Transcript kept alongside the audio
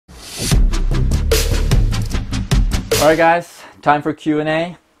Alright guys, time for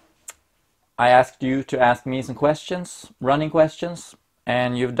Q&A. I asked you to ask me some questions, running questions,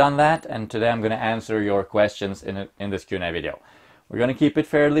 and you've done that, and today I'm going to answer your questions in this Q&A video. We're going to keep it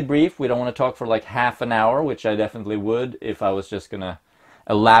fairly brief. We don't want to talk for like half an hour, which I definitely would if I was just going to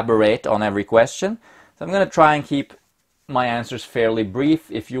elaborate on every question. So I'm going to try and keep my answers fairly brief.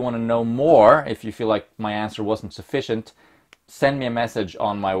 If you want to know more, if you feel like my answer wasn't sufficient, send me a message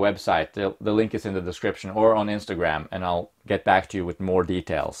on my website. The link is in the description, or on Instagram, and I'll get back to you with more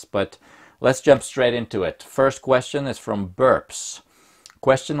details. But let's jump straight into it. First question is from Burps.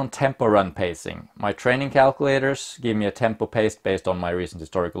 Question on tempo run pacing. My training calculators give me a tempo pace based on my recent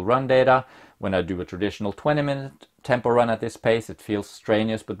historical run data. When I do a traditional 20-minute tempo run at this pace, it feels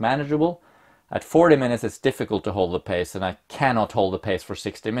strenuous but manageable. At 40 minutes, it's difficult to hold the pace, and I cannot hold the pace for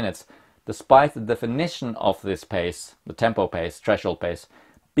 60 minutes, despite the definition of this pace, the tempo pace, threshold pace,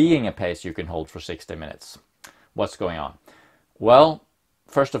 being a pace you can hold for 60 minutes. What's going on? Well,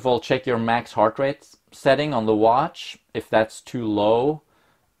 first of all, check your max heart rate setting on the watch. If that's too low,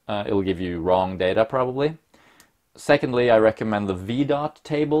 it'll give you wrong data probably. Secondly, I recommend the VDOT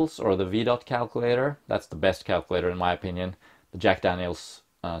tables or the VDOT calculator. That's the best calculator in my opinion, the Jack Daniels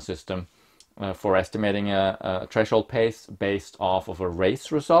system, for estimating a threshold pace based off of a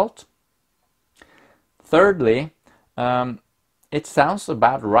race result. Thirdly, it sounds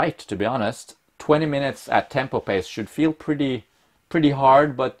about right, to be honest. 20 minutes at tempo pace should feel pretty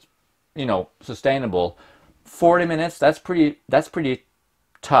hard, but you know, sustainable. 40 minutes, that's pretty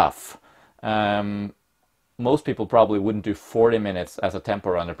tough. Most people probably wouldn't do 40 minutes as a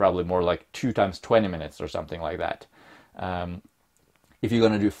tempo run. They're probably more like 2 times 20 minutes or something like that. If you're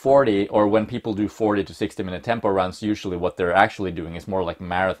going to do 40, or when people do 40 to 60 minute tempo runs, usually what they're actually doing is more like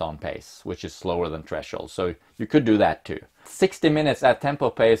marathon pace, which is slower than threshold. So you could do that too. 60 minutes at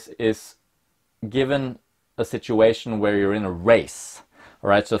tempo pace is given a situation where you're in a race. All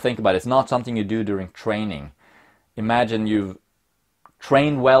right, so think about it. It's not something you do during training. Imagine you've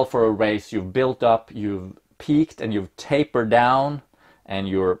trained well for a race, you've built up, you've peaked, and you've tapered down, and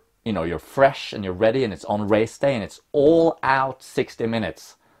you're fresh and you're ready, and it's on race day, and it's all out 60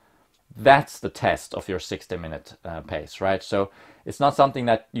 minutes. That's the test of your 60-minute pace, right? So it's not something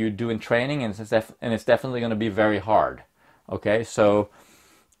that you do in training, and it's definitely going to be very hard. Okay, so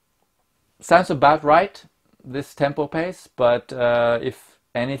sounds about right, this tempo pace, but if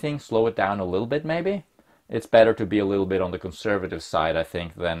anything, slow it down a little bit maybe. It's better to be a little bit on the conservative side, I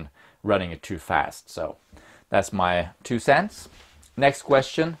think, than running it too fast. So that's my 2 cents. Next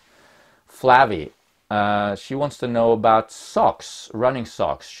question. Flavie, she wants to know about socks, running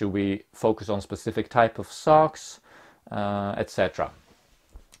socks. Should we focus on specific type of socks, etc.?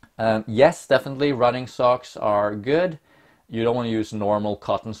 Yes, definitely running socks are good. You don't want to use normal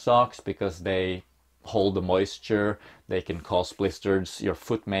cotton socks because they hold the moisture. They can cause blisters. Your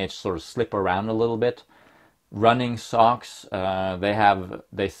foot may sort of slip around a little bit. Running socks,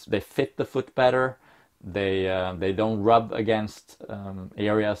 they fit the foot better. They don't rub against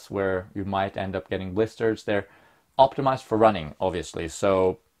areas where you might end up getting blisters. They're optimized for running, obviously.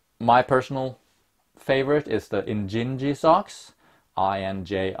 So my personal favorite is the Injinji socks,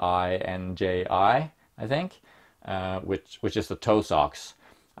 I-N-J-I-N-J-I, I think, which is the toe socks.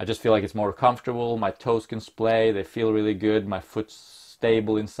 I just feel like it's more comfortable. My toes can splay. They feel really good. My foot's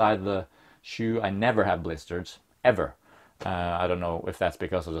stable inside the shoe. I never have blisters, ever. I don't know if that's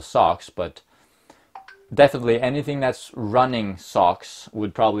because of the socks, but definitely anything that's running socks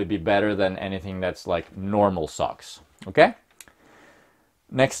would probably be better than anything that's like normal socks. Okay?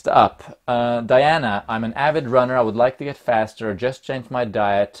 Next up, Diana, I'm an avid runner. I would like to get faster. Just changed my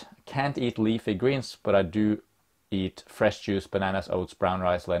diet. Can't eat leafy greens, but I do eat fresh juice, bananas, oats, brown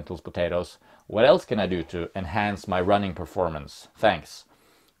rice, lentils, potatoes. What else can I do to enhance my running performance? Thanks.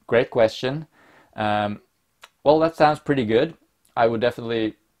 Great question. Well, that sounds pretty good. I would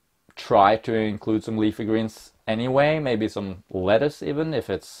definitely try to include some leafy greens anyway, maybe some lettuce even, if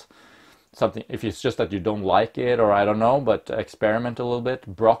it's just that you don't like it, or I don't know, but experiment a little bit.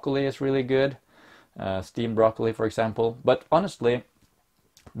 Broccoli is really good, steamed broccoli for example. But honestly,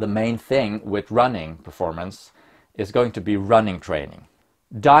 the main thing with running performance is going to be running training.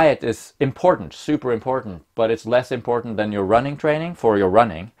 Diet is important, super important, but it's less important than your running training for your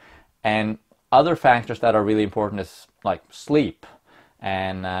running. And other factors that are really important is like sleep,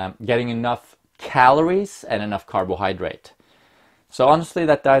 and getting enough calories and enough carbohydrate. So honestly,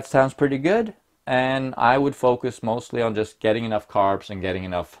 that diet sounds pretty good, and I would focus mostly on just getting enough carbs and getting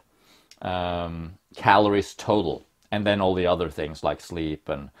enough calories total, and then all the other things like sleep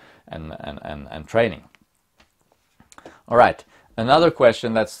and training. All right, another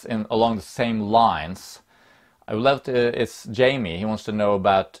question that's along the same lines. I would love to, it's Jamie. He wants to know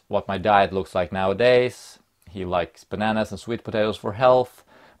about what my diet looks like nowadays. He likes bananas and sweet potatoes for health,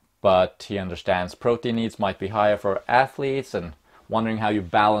 but he understands protein needs might be higher for athletes and wondering how you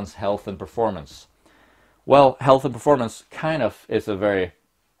balance health and performance. Well, health and performance kind of is a very,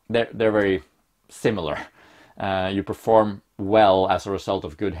 they're very similar. You perform well as a result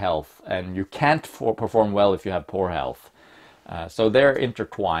of good health, and you can't perform well if you have poor health. So they're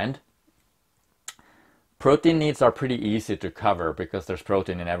intertwined. Protein needs are pretty easy to cover because there's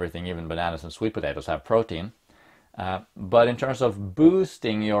protein in everything. Even bananas and sweet potatoes have protein. But in terms of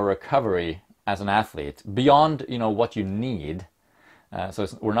boosting your recovery as an athlete, beyond what you need, so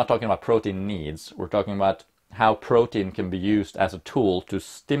we're not talking about protein needs, we're talking about how protein can be used as a tool to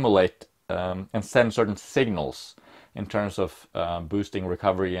stimulate and send certain signals in terms of boosting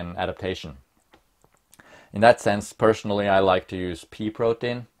recovery and adaptation. In that sense, personally, I like to use pea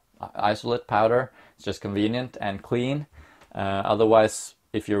protein isolate powder. It's just convenient and clean. Otherwise,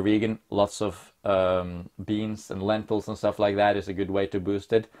 if you're vegan, lots of beans and lentils and stuff like that is a good way to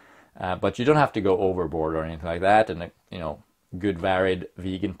boost it. But you don't have to go overboard or anything like that. And good varied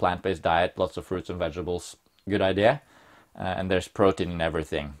vegan plant-based diet, lots of fruits and vegetables, good idea. And there's protein in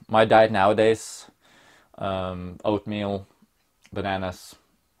everything. My diet nowadays, oatmeal, bananas,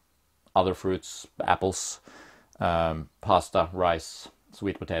 other fruits, apples, pasta, rice,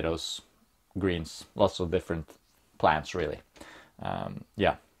 sweet potatoes, greens, lots of different plants really.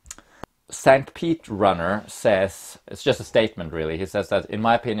 Yeah. St. Pete Runner says, it's just a statement really, he says that in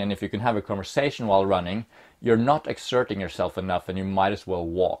my opinion, if you can have a conversation while running, you're not exerting yourself enough and you might as well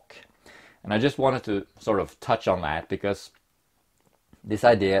walk. And I just wanted to sort of touch on that because this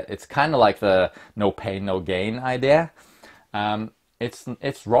idea, it's kind of like the no pain, no gain idea.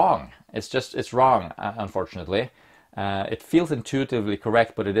 It's wrong. It's wrong, unfortunately. It feels intuitively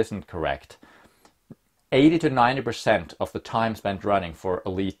correct, but it isn't correct. 80 to 90% of the time spent running for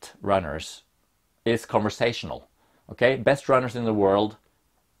elite runners is conversational. Okay, best runners in the world,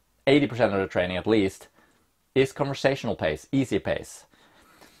 80% of the training at least, is conversational pace, easy pace.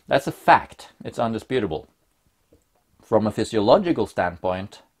 That's a fact. It's undisputable. From a physiological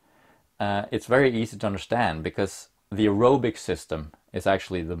standpoint, it's very easy to understand because the aerobic system is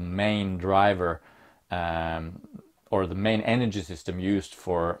actually the main driver or the main energy system used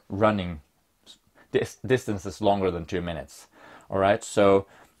for running distances longer than 2 minutes. All right, so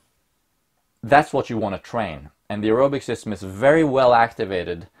that's what you want to train. And the aerobic system is very well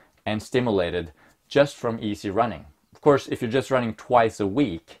activated and stimulated just from easy running. Of course, if you're just running twice a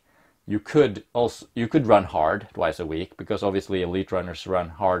week, you could run hard twice a week because obviously elite runners run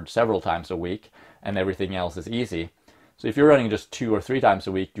hard several times a week and everything else is easy. So if you're running just 2 or 3 times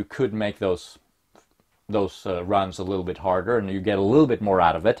a week, you could make those runs a little bit harder and you get a little bit more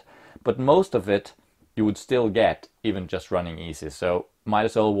out of it. But most of it you would still get even just running easy. So might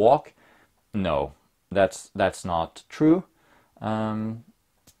as well walk? No, that's not true.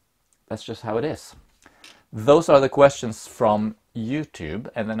 That's just how it is. Those are the questions from YouTube,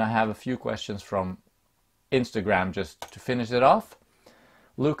 and then I have a few questions from Instagram just to finish it off.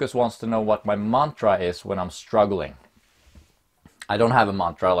 Lucas wants to know what my mantra is when I'm struggling. I don't have a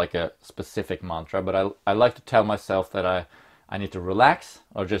mantra, like a specific mantra, but I like to tell myself that I need to relax,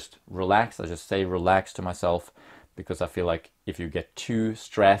 or just relax. I just say relax to myself because I feel like if you get too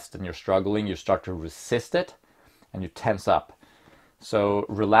stressed and you're struggling, you start to resist it and you tense up. So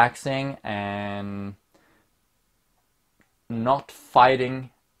relaxing and not fighting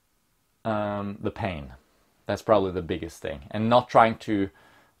the pain. That's probably the biggest thing. And not trying to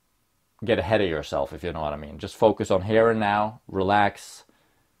get ahead of yourself, if you know what I mean. Just focus on here and now, relax,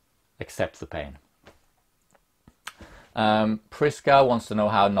 accept the pain. Priska wants to know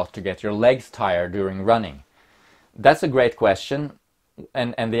how not to get your legs tired during running. That's a great question.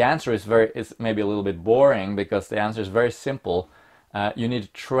 And the answer is maybe a little bit boring because the answer is very simple. You need to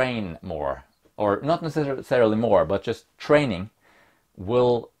train more, or not necessarily more, but just training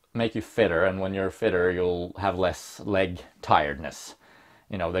will make you fitter, and when you're fitter you'll have less leg tiredness.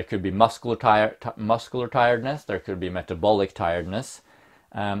 There could be muscular tiredness, there could be metabolic tiredness,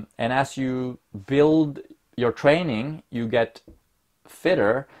 and as you build your training you get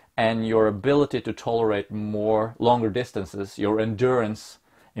fitter, and your ability to tolerate longer distances, your endurance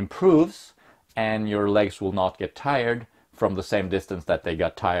improves, and your legs will not get tired from the same distance that they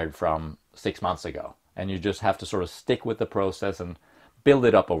got tired from 6 months ago. And you just have to sort of stick with the process and build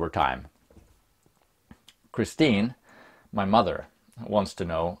it up over time. Christine, my mother, wants to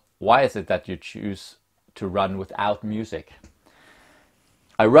know, why is it that you choose to run without music?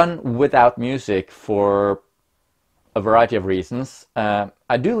 I run without music for a variety of reasons.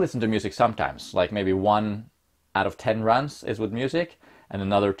 I do listen to music sometimes, like maybe one out of 10 runs is with music, and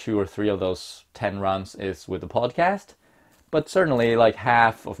another 2 or 3 of those 10 runs is with the podcast. But certainly like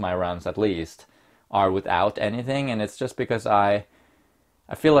half of my runs at least are without anything, and it's just because I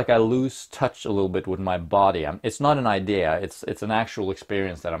feel like I lose touch a little bit with my body. It's not an idea, it's an actual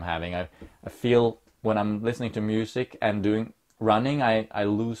experience that I'm having. I feel when I'm listening to music and doing running, I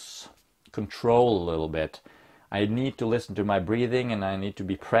lose control a little bit. I need to listen to my breathing, and I need to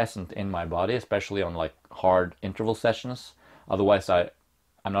be present in my body, especially on like hard interval sessions. Otherwise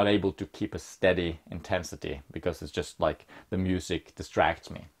I'm not able to keep a steady intensity, because it's just like the music distracts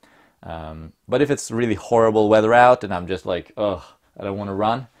me. But if it's really horrible weather out and I'm just like, ugh, I don't want to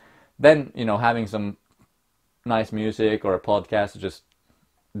run, then, you know, having some nice music or a podcast to just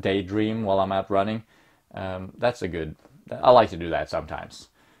daydream while I'm out running, that's a good, I like to do that sometimes.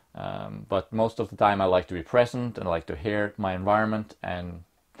 But most of the time I like to be present and I like to hear my environment, and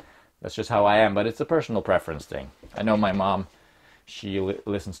that's just how I am. But it's a personal preference thing. I know my mom, she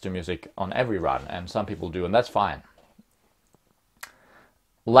listens to music on every run, and some people do, and that's fine.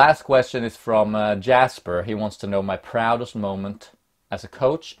 Last question is from Jasper. He wants to know my proudest moment as a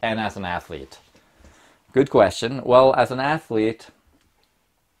coach and as an athlete. Good question. Well, as an athlete,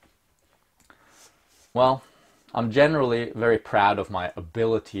 well, I'm generally very proud of my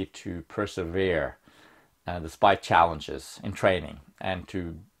ability to persevere despite challenges in training, and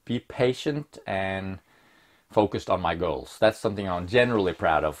to be patient and focused on my goals. That's something I'm generally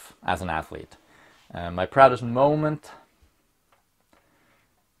proud of as an athlete. My proudest moment,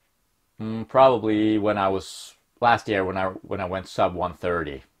 probably when I was last year when I went sub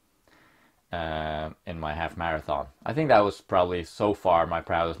 130 in my half marathon. I think that was probably so far my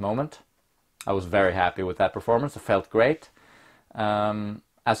proudest moment. I was very happy with that performance. It felt great.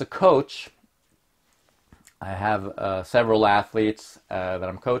 As a coach, I have several athletes that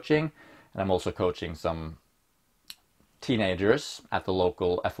I'm coaching, and I'm also coaching some teenagers at the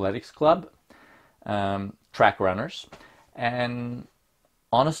local athletics club, track runners. And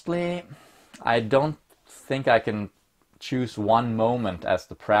honestly, I don't think I can choose one moment as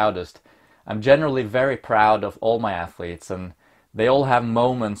the proudest. I'm generally very proud of all my athletes, and they all have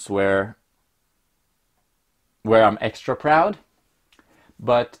moments where I'm extra proud.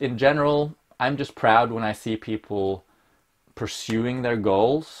 But in general, I'm just proud when I see people pursuing their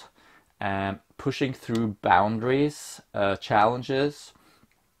goals and pushing through boundaries, challenges.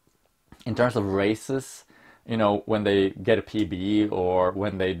 In terms of races, you know, when they get a PB, or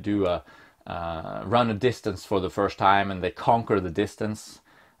when they do run a distance for the first time and they conquer the distance,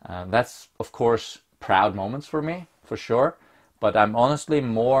 that's of course proud moments for me, for sure. But I'm honestly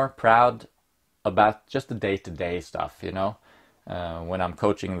more proud about just the day-to-day stuff, you know, when I'm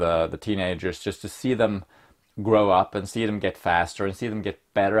coaching the teenagers, just to see them grow up and see them get faster and see them get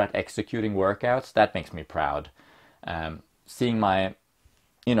better at executing workouts. That makes me proud. Seeing my,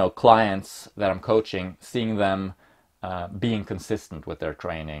 you know, clients that I'm coaching, seeing them being consistent with their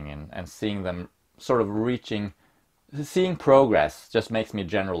training, and seeing them sort of seeing progress just makes me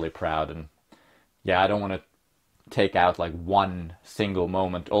generally proud. And yeah, I don't want to take out like one single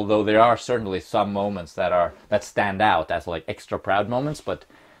moment, although there are certainly some moments that stand out as like extra proud moments. But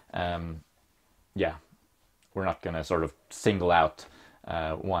yeah, we're not going to sort of single out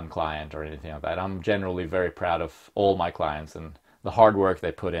one client or anything like that. I'm generally very proud of all my clients and the hard work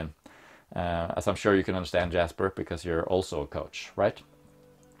they put in, as I'm sure you can understand, Jasper, because you're also a coach, right?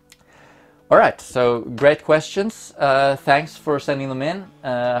 All right, so great questions. Thanks for sending them in.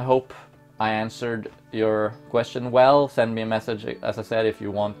 I hope I answered your question well. Send me a message, as I said, if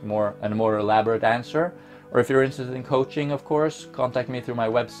you want a more elaborate answer, or if you're interested in coaching, of course, contact me through my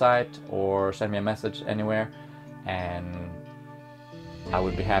website or send me a message anywhere, and I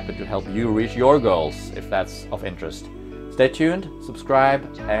would be happy to help you reach your goals if that's of interest. Stay tuned, subscribe,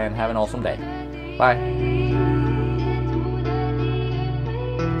 and have an awesome day. Bye.